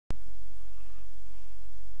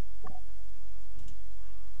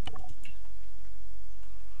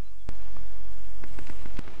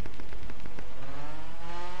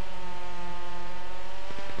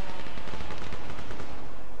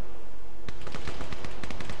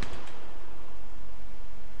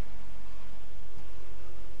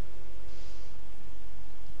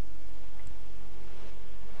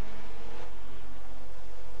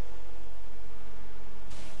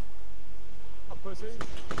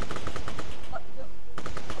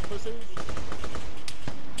pussies.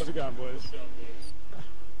 How's it going, boys?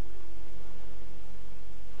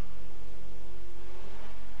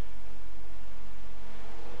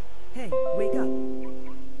 Hey, wake up.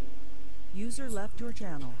 User left your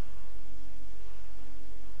channel.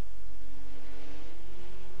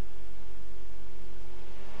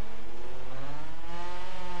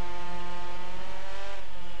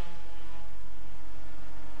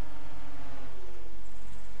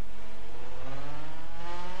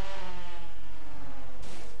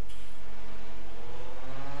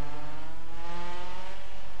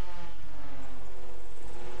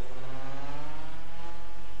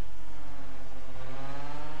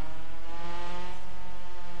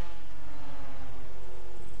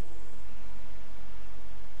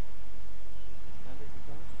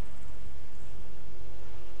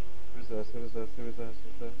 Who is this?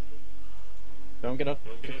 Don't get up.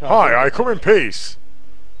 Hi, I come in peace.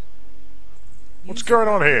 What's going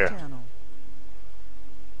on here?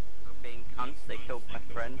 Being cunts, they killed my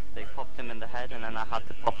friend, they popped him in the head, and then I had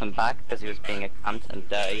to pop him back because he was being a cunt and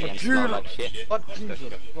dirty and smelled like shit.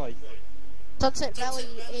 Sunset Valley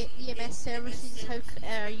EMS Services,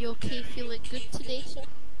 are you okay, feeling good today, sir?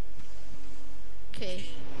 Okay.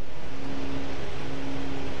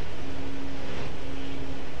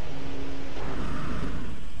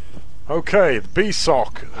 Okay, the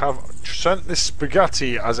Bsoc have sent this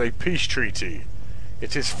spaghetti as a peace treaty.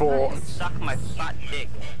 It is for... Suck my fat dick.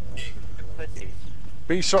 Pussies.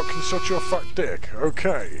 Bsoc can suck your fat dick.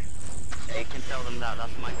 Okay. Yeah, you can tell them that,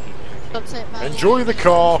 that's my people. Enjoy the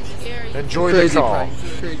car. Enjoy the car.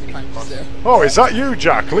 Oh, is that you,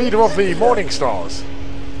 Jack? Leader of the Morning Stars?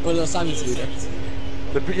 Well, no, Sammy's leader.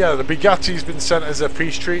 The Bugatti's been sent as a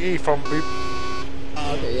peace treaty from...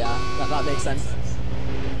 Oh, okay, yeah. That makes sense.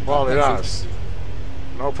 Well, it has.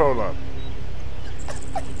 No problem.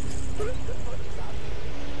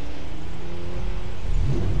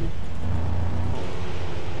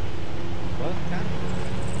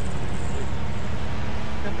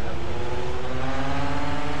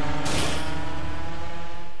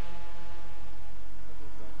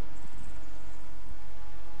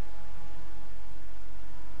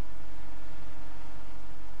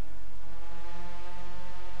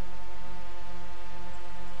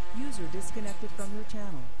 User disconnected from your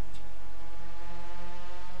channel.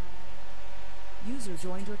 User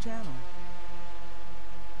joined your channel.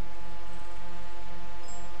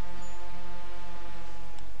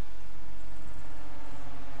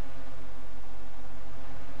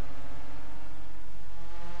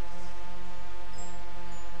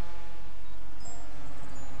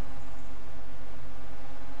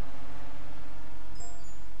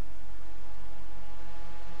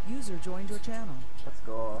 User joined your channel. Let's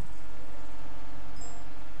go.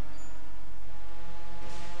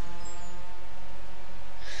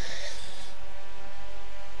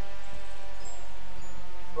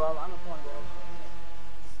 Well, I'm a point.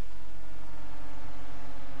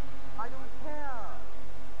 I don't care.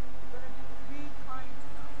 You're gonna do 3 times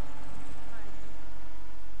now.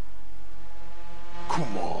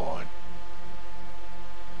 Come on.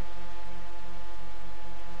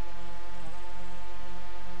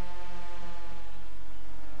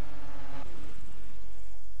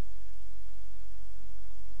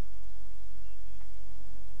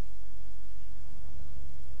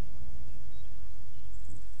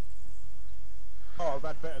 Oh, I've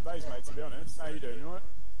had better days, mate, to be honest. How you doing, you alright?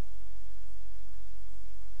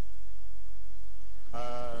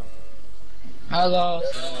 Hello.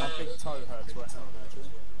 My big toe hurts right now,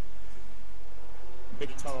 actually.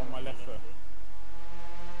 Big toe on my left foot.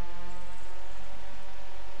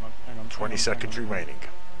 Hang on, 20 seconds remaining.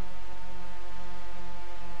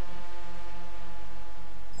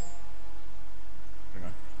 Hang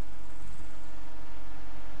on.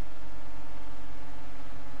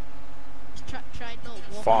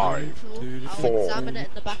 5, 4,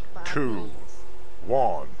 2,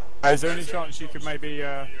 1. Is there any chance you could maybe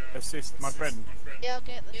assist my friend? Yeah, I'll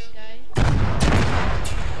get this guy.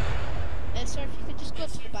 Sir, if you could just go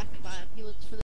to the back of my ambulance for the